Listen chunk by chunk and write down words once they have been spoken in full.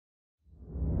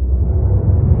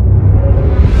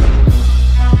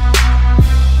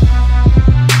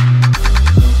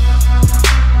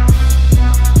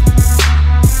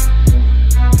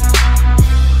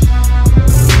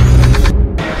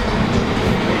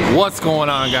What's going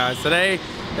on, guys? Today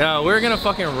we're gonna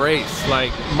fucking race.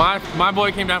 Like my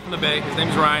boy came down from the Bay. His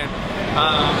name's Ryan.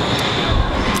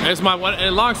 It's my one.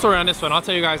 Long story on this one. I'll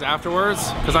tell you guys afterwards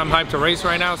because I'm hyped to race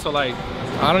right now. So like,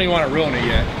 I don't even want to ruin it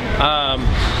yet.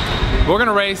 We're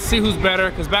gonna race, see who's better.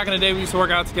 Because back in the day we used to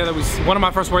work out together. We one of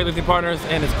my first weightlifting partners,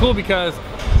 and it's cool because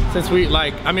since we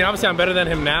like, I mean, obviously I'm better than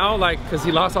him now, like, because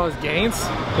he lost all his gains.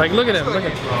 Like, look at him, look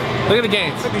at the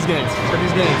gains. Look at these gains, look at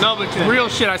these gains. No, but real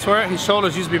shit, I swear, his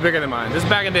shoulders used to be bigger than mine. This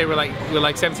back in the day, we're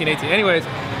like 17, 18. Anyways,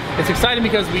 it's exciting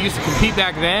because we used to compete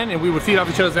back then, and we would feed off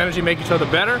each other's energy, make each other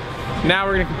better. Now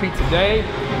we're gonna compete today,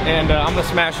 and I'm gonna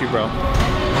smash you, bro.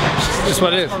 It's just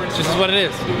what it is. It's just what it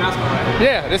is.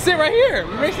 Yeah, that's it right here.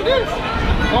 We racing this.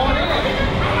 Going in.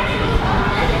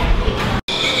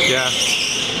 Yeah.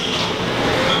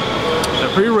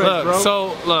 Pre-race, bro.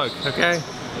 So look, okay.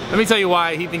 Let me tell you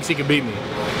why he thinks he could beat me.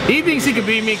 He thinks he could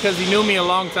beat me because he knew me a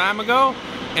long time ago,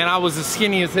 and I was as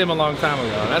skinny as him a long time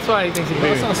ago. That's why he thinks he could beat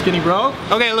me. That's not skinny, bro.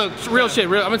 Okay, look, real shit.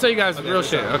 I'm gonna tell you guys real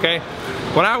shit. Okay,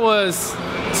 when I was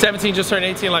 17, just turned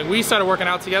 18, like we started working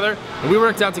out together, and we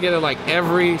worked out together like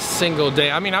every single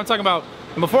day. I mean, I'm talking about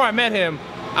before I met him,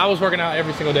 I was working out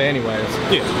every single day anyways.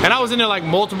 Yeah. And I was in there like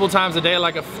multiple times a day,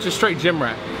 like a just straight gym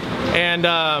rat. And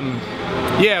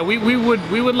yeah, we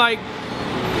would like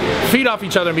feed off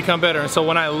each other and become better. And so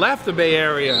when I left the Bay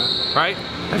Area, right,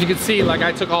 as you can see, like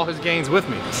I took all his gains with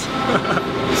me.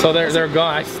 So they're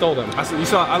gone. I stole them. You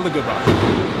saw I look good, bro.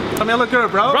 I mean, I look good,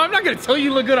 bro. Bro, I'm not gonna tell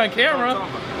you look good on camera.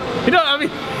 You know, I mean,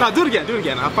 no, do it again. Do it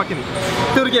again. I fucking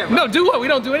do it again. Bro. No, do what? We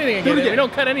don't do anything again. We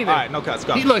don't cut anything. All right, no cuts.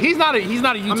 Go. Look, he's not a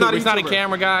YouTuber. He's not a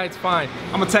camera guy. It's fine.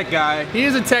 I'm a tech guy. He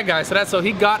is a tech guy. So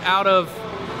he got out of.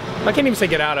 I can't even say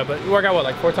get out of, but you work out what,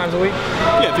 like 4 times a week?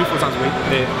 Yeah, 3-4 times a week.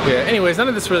 Yeah. Anyways, none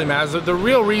of this really matters. The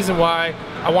real reason why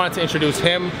I wanted to introduce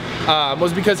him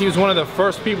was because he was one of the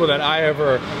first people that I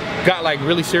ever got like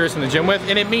really serious in the gym with,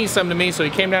 and it means something to me. So he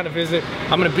came down to visit.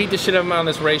 I'm gonna beat the shit out of him on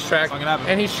this racetrack,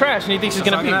 and he's trash, and he thinks he's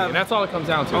gonna beat me, and that's all it comes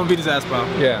down to. I'm gonna beat his ass, bro.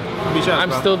 Yeah,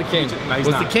 I'm still the king. No, was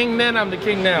the king then? I'm the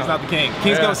king now. He's not the king.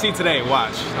 King's gonna see today.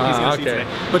 Watch. He's gonna see today.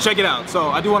 But check it out. So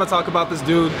I do want to talk about this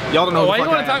dude. Y'all don't know. Why you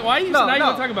want to talk? Why you now you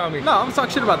want to talk about me? No, I'm gonna talk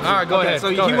shit about this. All right, go ahead. So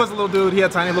he was a little dude. He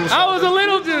had tiny little shoulders. I was a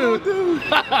little dude.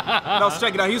 No, so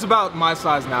check it out. He's about my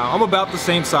size now. I'm about the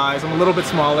same size. I'm a little bit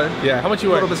smaller. Yeah. How much you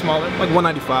weigh? A little bit smaller. Like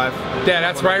 195. Yeah,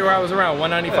 that's right where I was around.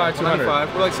 195, 200.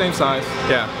 195. We're like same size.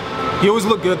 Yeah. He always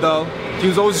looked good though. He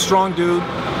was always a strong dude.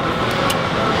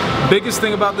 Biggest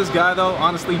thing about this guy though,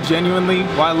 honestly, genuinely,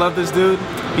 why I love this dude,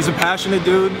 he's a passionate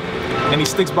dude, and he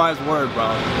sticks by his word,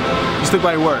 bro. You stick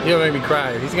by your word. He'll make me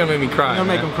cry. He's gonna make me cry. You're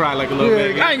gonna make him cry like a little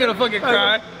bit. I ain't gonna fucking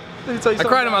cry. I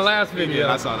cried in my last video.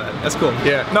 Yeah, I saw that. That's cool.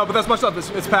 Yeah. No, but that's much stuff.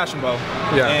 It's passion, bro.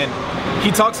 Yeah. And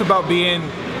he talks about being,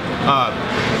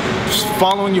 just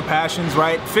following your passions,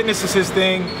 right? Fitness is his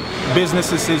thing.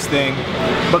 Business is his thing.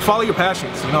 But follow your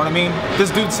passions, you know what I mean? This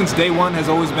dude since day one has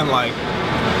always been like,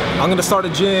 I'm gonna start a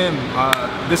gym.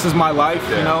 This is my life,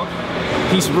 you know?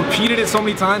 He's repeated it so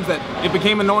many times that it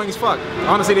became annoying as fuck.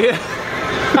 Honestly, to hear.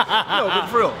 No, but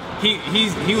for real.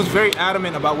 He was very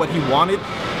adamant about what he wanted,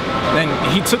 and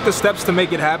he took the steps to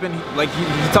make it happen. Like he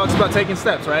talks about taking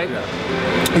steps, right?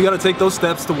 Yeah. You got to take those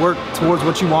steps to work towards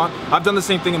what you want. I've done the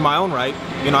same thing in my own right.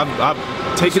 You know,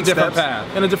 I've taken steps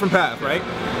in a different path, right?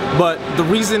 But the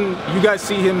reason you guys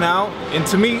see him now, and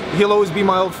to me, he'll always be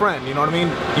my old friend. You know what I mean?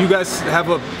 You guys have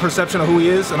a perception of who he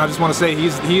is, and I just want to say he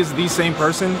is the same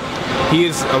person. He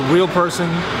is a real person.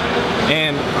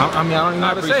 And I mean, I don't even know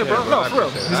how to say it, bro. No, for real.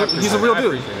 He's a real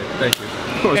dude. Thank you.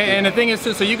 Of course, and the thing is,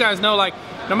 too, so you guys know, like,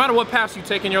 no matter what paths you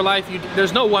take in your life,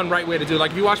 there's no one right way to do it.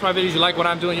 Like, if you watch my videos, you like what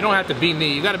I'm doing, you don't have to be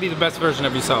me. You got to be the best version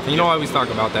of yourself. And you know I always talk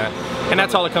about that. And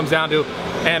that's all it comes down to.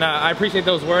 And I appreciate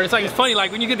those words. It's like, it's funny,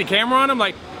 like, when you get the camera on him,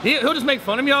 like, he'll just make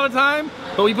fun of me all the time.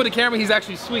 But when you put the camera, he's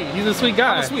actually sweet. He's a sweet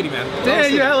guy. I'm a sweetie, man. Yeah,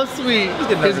 you're hella sweet.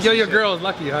 Your girl is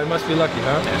lucky, huh? Must be lucky,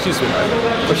 huh? Yeah, she's sweet.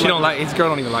 But she don't like, his girl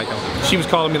don't even like him. She was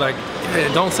calling me like,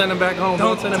 hey, don't send him back home.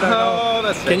 Don't send him back home.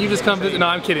 That's Can you just come visit? No,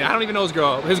 I'm kidding. I don't even know his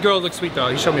girl. His girl looks sweet though.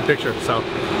 He showed me a picture. So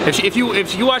if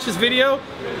you watch this video,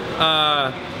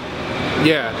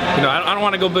 yeah, you know, I don't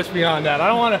want to go much beyond that. I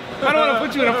don't want to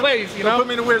put you in a place, you know. Put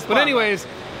me in a weird spot. But anyways,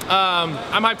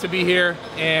 I'm hyped to be here,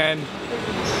 and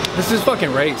this is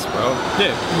fucking race, bro.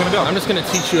 Yeah, we're gonna go. I'm just gonna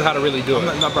teach you how to really do it.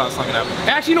 I'm not proud of something happening.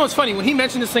 Actually, you know what's funny? When he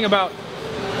mentioned this thing about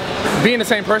being the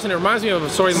same person, it reminds me of a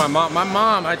story of my mom. My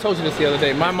mom, I told you this the other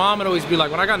day, my mom would always be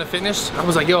like, when I got into fitness, I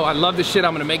was like, yo, I love this shit,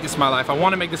 I'm gonna make this my life. I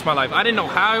wanna make this my life. I didn't know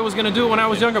how I was gonna do it when I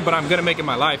was younger, but I'm gonna make it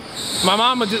my life. My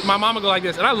mom would go like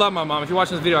this, and I love my mom. If you're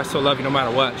watching this video, I still love you no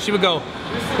matter what. She would go,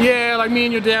 yeah, like me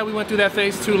and your dad, we went through that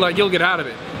phase too, like you'll get out of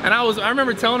it. And I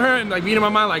remember telling her and like being in my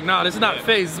mind like, nah, this is not a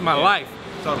phase, this is my life.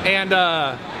 Totally. And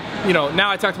you know, now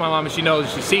I talk to my mom and she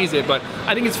knows, she sees it, but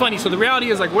I think it's funny. So the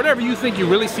reality is, like, whatever you think you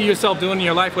really see yourself doing in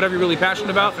your life, whatever you're really passionate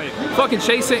about, fucking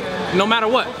chase it no matter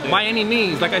what, by any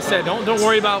means. Like I said, don't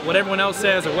worry about what everyone else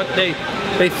says or what they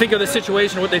think of the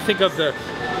situation or what they think of the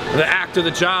act or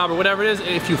the job or whatever it is.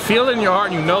 If you feel it in your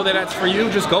heart and you know that that's for you,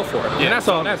 just go for it. Yeah, and that's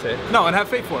all. That's it. No, and have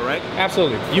faith for it, right?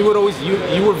 Absolutely. You would always,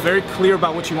 you were very clear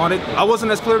about what you wanted. I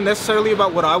wasn't as clear necessarily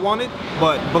about what I wanted,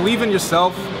 but believe in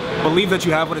yourself. Believe that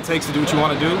you have what it takes to do what you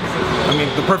want to do. I mean,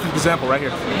 the perfect example right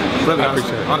here. Really,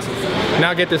 honestly.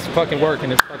 Now get this fucking work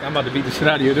and I'm about to beat the shit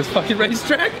out of you. This fucking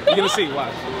racetrack. You're gonna see.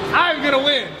 Watch. I'm gonna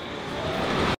win.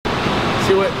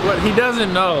 See what he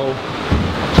doesn't know.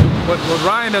 What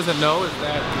Ryan doesn't know is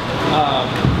that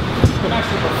I'm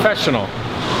actually a professional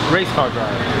race car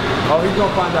driver. Oh, he's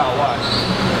gonna find out. Watch.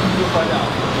 He's gonna find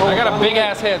out. I got a big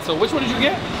ass head. So which one did you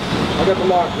get? I got the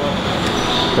large, bro.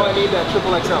 You probably need that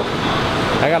triple XL.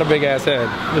 I got a big ass head.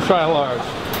 Let's try a large.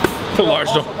 The large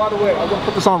though. By the way, I want to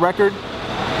put this on record.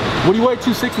 What do you weigh?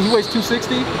 260? He weighs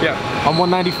 260? Yeah. I'm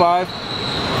 195.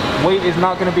 Weight is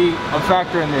not going to be a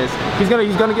factor in this. He's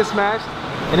gonna get smashed,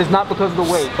 and it's not because of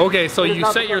the weight. Okay, so you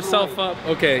set yourself up.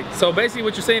 Okay, so basically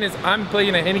what you're saying is I'm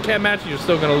playing a handicap match and you're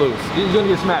still gonna lose. He's gonna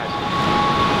get smashed.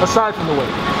 Aside from the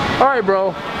weight. All right,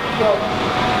 bro.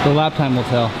 The lap time will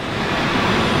tell.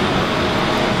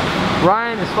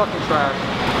 Ryan is fucking trash.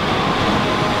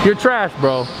 You're trash,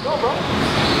 bro. No, bro.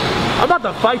 I'm about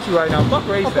to fight you right now. Fuck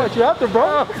racing. I'll fight you after,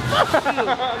 bro.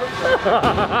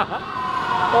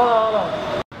 Hold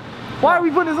on. Why are we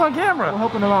putting this on camera? I'm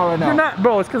helping him out right now. You're not,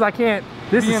 bro. It's because I can't.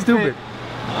 This is stupid.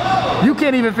 You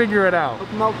can't even figure it out.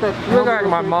 You look like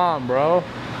my mom, bro.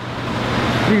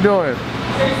 What are you doing?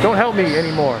 Don't help me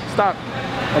anymore. Stop.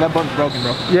 Oh, that button's broken,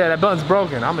 bro. Yeah, that button's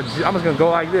broken. I'm just gonna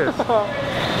go like this.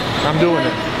 I'm doing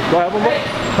it. Go ahead, bro.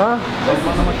 Huh?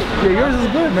 Yeah, yours is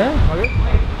good, man.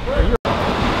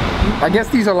 I guess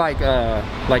these are like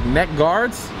neck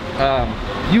guards.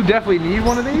 You definitely need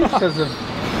one of these because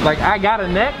like I got a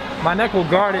neck. My neck will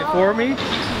guard it for me.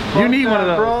 You need one of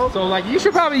those. Bro. So like you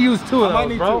should probably use two of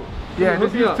those, bro. Yeah,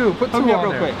 just use two. Put two on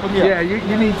there. Yeah,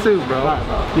 you need two, bro.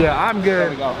 Yeah, I'm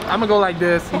good. I'm gonna go like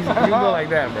this. You can go like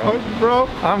that, bro.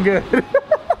 I'm good.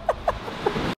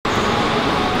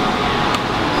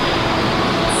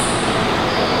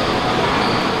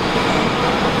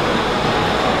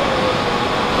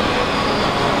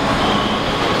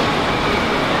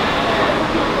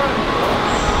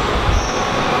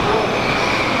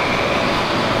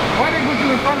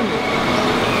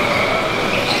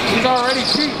 He's already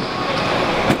cheap.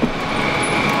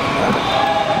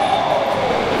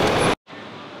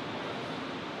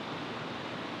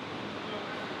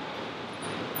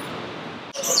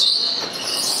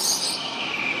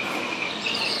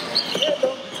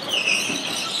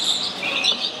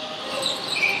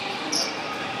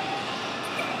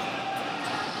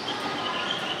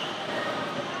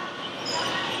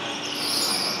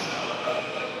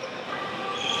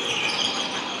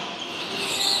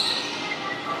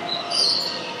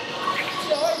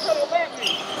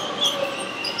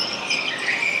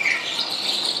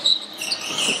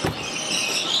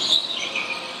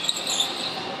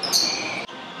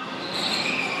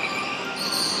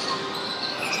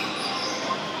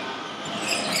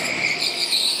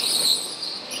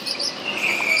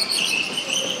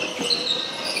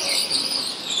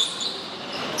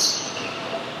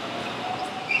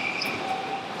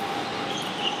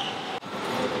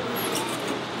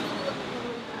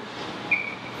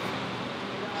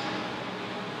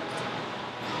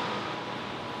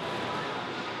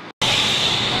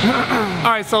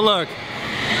 Alright, so look,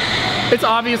 it's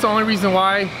obvious the only reason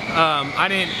why I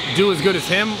didn't do as good as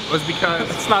him was because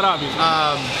it's not obvious.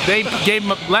 They gave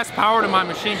less power to my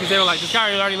machine because they were like, this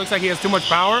guy already looks like he has too much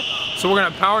power, so we're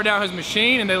gonna power down his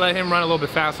machine, and they let him run a little bit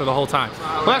faster the whole time.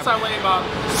 Plus I weigh about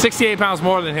 68 pounds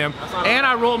more than him, and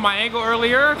I rolled my ankle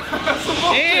earlier,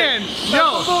 and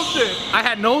I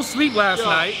had no sleep last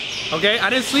night, okay? I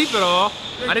didn't sleep at all.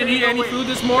 I didn't eat any food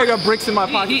this morning. I got bricks in my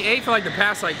pocket. He ate for like the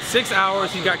past 6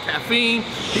 hours. He got caffeine.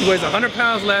 He weighs 100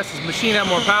 pounds less. His machine had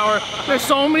more power. There's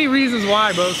so many reasons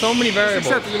why, bro. So many variables.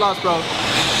 Except that you lost, bro.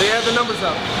 They had the numbers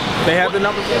up. They had the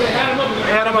numbers up. They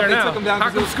had them up there now. Took them down. How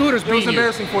come Scooter's beating you? It was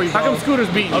embarrassing for you, bro. How come Scooter's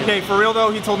beating you? Okay, for real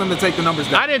though, he told them to take the numbers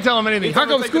down. I didn't tell him anything. How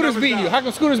come Scooter's beating you? How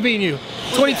come Scooter's beating you?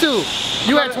 22.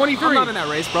 You had 23. I'm not in that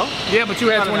race, bro. Yeah, but you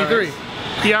had 23.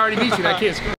 He already beat you, that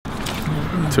kid.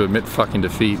 To admit fucking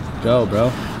defeat. Go, bro.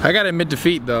 I gotta admit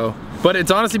defeat though, but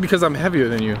it's honestly because I'm heavier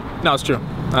than you. No, it's true.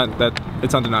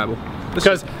 It's undeniable.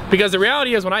 Because the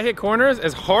reality is when I hit corners,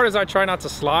 as hard as I try not to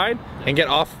slide and get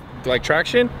off like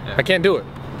traction, I can't do it.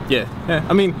 Yeah.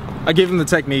 I mean, I gave him the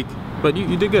technique. but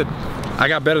you did good. I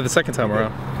got better the second time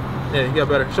around. Yeah, you got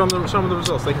better. Show them the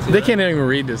results. They can see. They can't even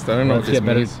read this though. I don't know what this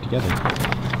means. Together.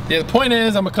 Yeah, the point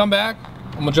is, I'm gonna come back.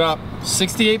 I'm gonna drop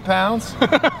 68 pounds,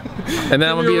 and then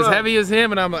I'm gonna be as heavy as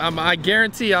him, and I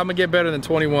guarantee I'm gonna get better than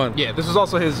 21. Yeah, this was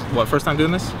also his first time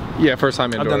doing this? Yeah, first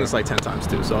time indoor. I've done this like 10 times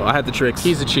too, so I had the tricks.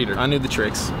 He's a cheater. I knew the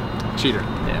tricks. Cheater.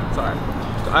 Yeah, it's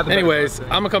alright. Anyways, I'm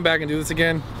gonna come back and do this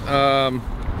again.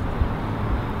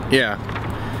 Yeah.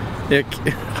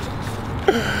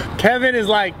 Kevin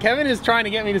is trying to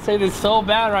get me to say this so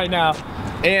bad right now.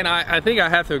 And I think I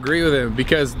have to agree with him,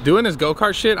 because doing this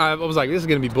go-kart shit, I was like, this is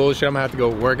gonna be bullshit. I'm gonna have to go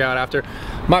work out after.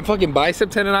 My fucking bicep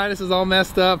tendonitis is all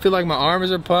messed up. I feel like my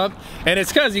arms are pumped. And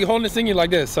it's cause you holding this thing, you're like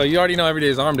this. So you already know every day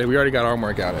is arm day. We already got arm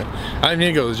workout in. I need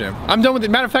to go to the gym. I'm done with it.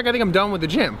 Matter of fact, I think I'm done with the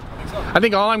gym. I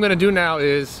think all I'm gonna do now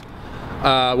is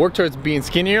work towards being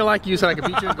skinnier like you, so I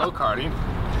can beat you in go-karting.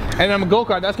 And I'm a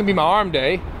go-kart, that's gonna be my arm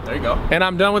day. There you go. And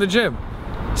I'm done with the gym.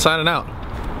 Signing out.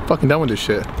 Fucking done with this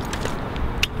shit.